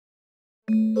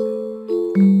Hey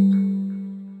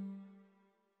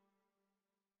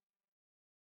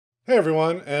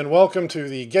everyone, and welcome to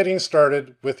the Getting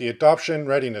Started with the Adoption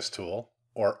Readiness Tool,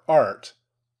 or ART,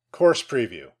 course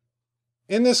preview.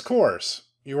 In this course,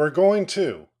 you are going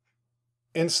to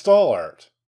install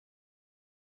ART,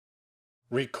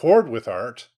 record with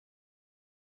ART,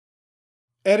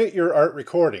 edit your ART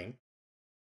recording,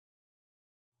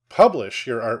 publish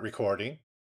your ART recording,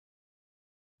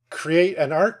 create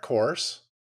an ART course,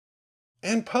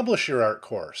 and publish your ART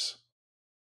course.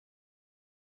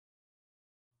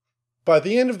 By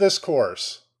the end of this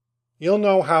course, you'll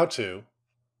know how to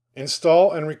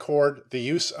install and record the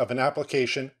use of an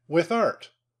application with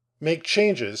ART, make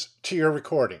changes to your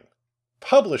recording,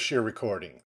 publish your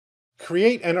recording,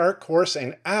 create an ART course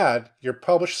and add your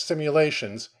published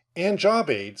simulations and job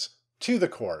aids to the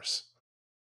course,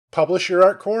 publish your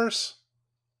ART course,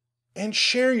 and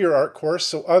share your ART course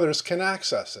so others can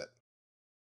access it.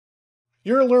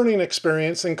 Your learning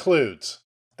experience includes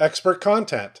expert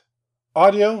content,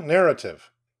 audio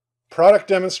narrative, product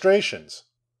demonstrations,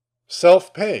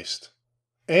 self-paced,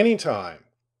 anytime,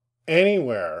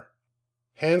 anywhere,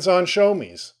 hands-on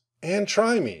show-me's, and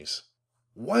try-me's,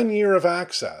 1 year of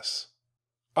access.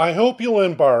 I hope you'll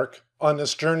embark on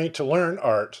this journey to learn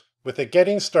ART with a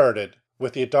Getting Started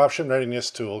with the Adoption Readiness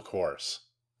Tool course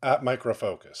at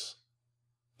Microfocus.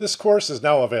 This course is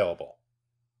now available.